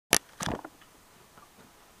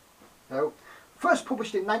Now, first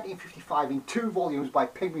published in 1955 in 2 volumes by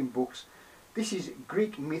Penguin Books, this is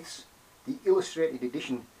Greek Myths, the Illustrated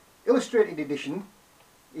Edition. Illustrated Edition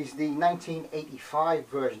is the 1985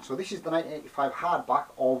 version, so this is the 1985 hardback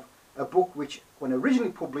of a book which, when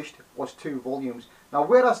originally published, was 2 volumes. Now,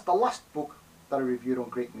 whereas the last book that I reviewed on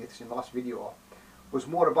Greek myths in the last video was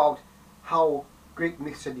more about how Greek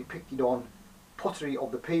myths are depicted on pottery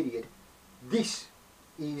of the period, this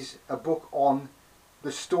is a book on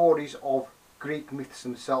the stories of Greek myths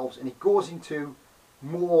themselves, and it goes into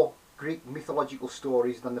more Greek mythological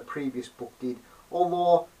stories than the previous book did,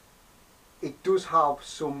 although it does have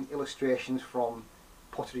some illustrations from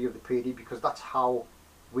pottery of the period, because that's how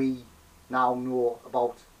we now know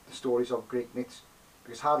about the stories of Greek myths,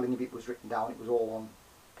 because hardly any of it was written down, it was all on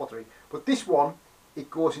pottery. But this one, it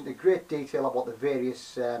goes into great detail about the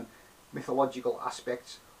various mythological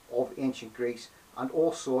aspects of ancient Greece, and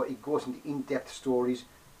also it goes into in-depth stories,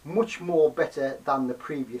 much more better than the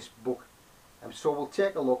previous book. So we'll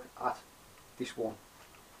take a look at this one.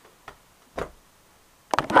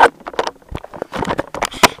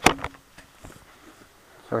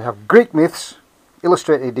 So we have Greek Myths,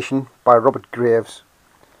 Illustrated Edition by Robert Graves.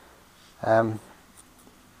 And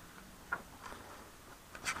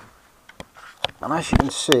as you can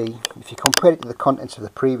see, if you compare it to the contents of the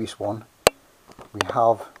previous one, we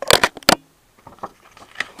have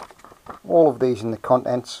all of these in the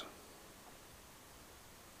contents.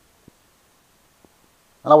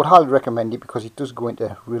 And I would highly recommend it because it does go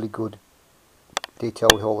into really good detail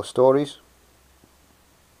with all the stories.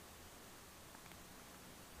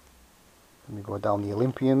 Let me go down the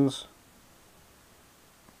Olympians.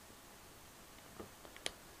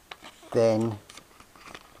 Then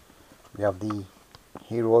we have the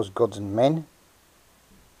heroes, gods and men.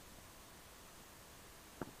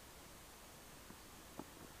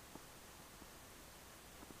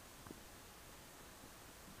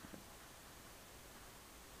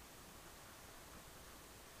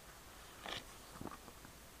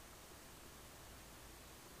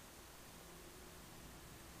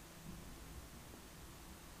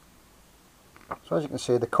 So as you can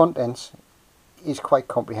see, the contents is quite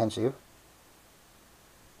comprehensive.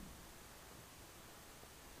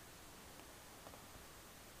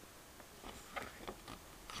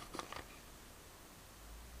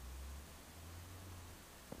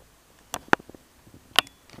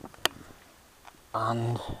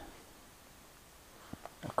 And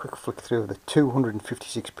a quick flick through the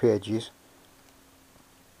 256 pages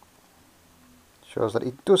shows that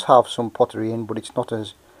it does have some pottery in, but it's not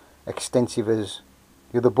as extensive as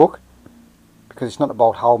the other book, because it's not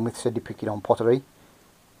about how myths are depicted on pottery.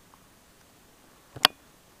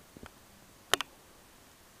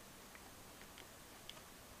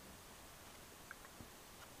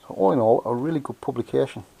 So all in all, a really good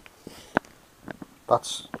publication.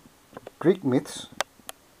 That's Greek Myths,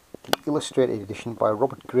 the Illustrated Edition by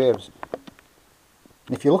Robert Graves.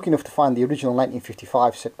 And if you're lucky enough to find the original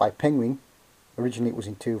 1955 set by Penguin, originally it was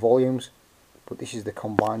in 2 volumes, but this is the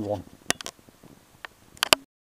combined one.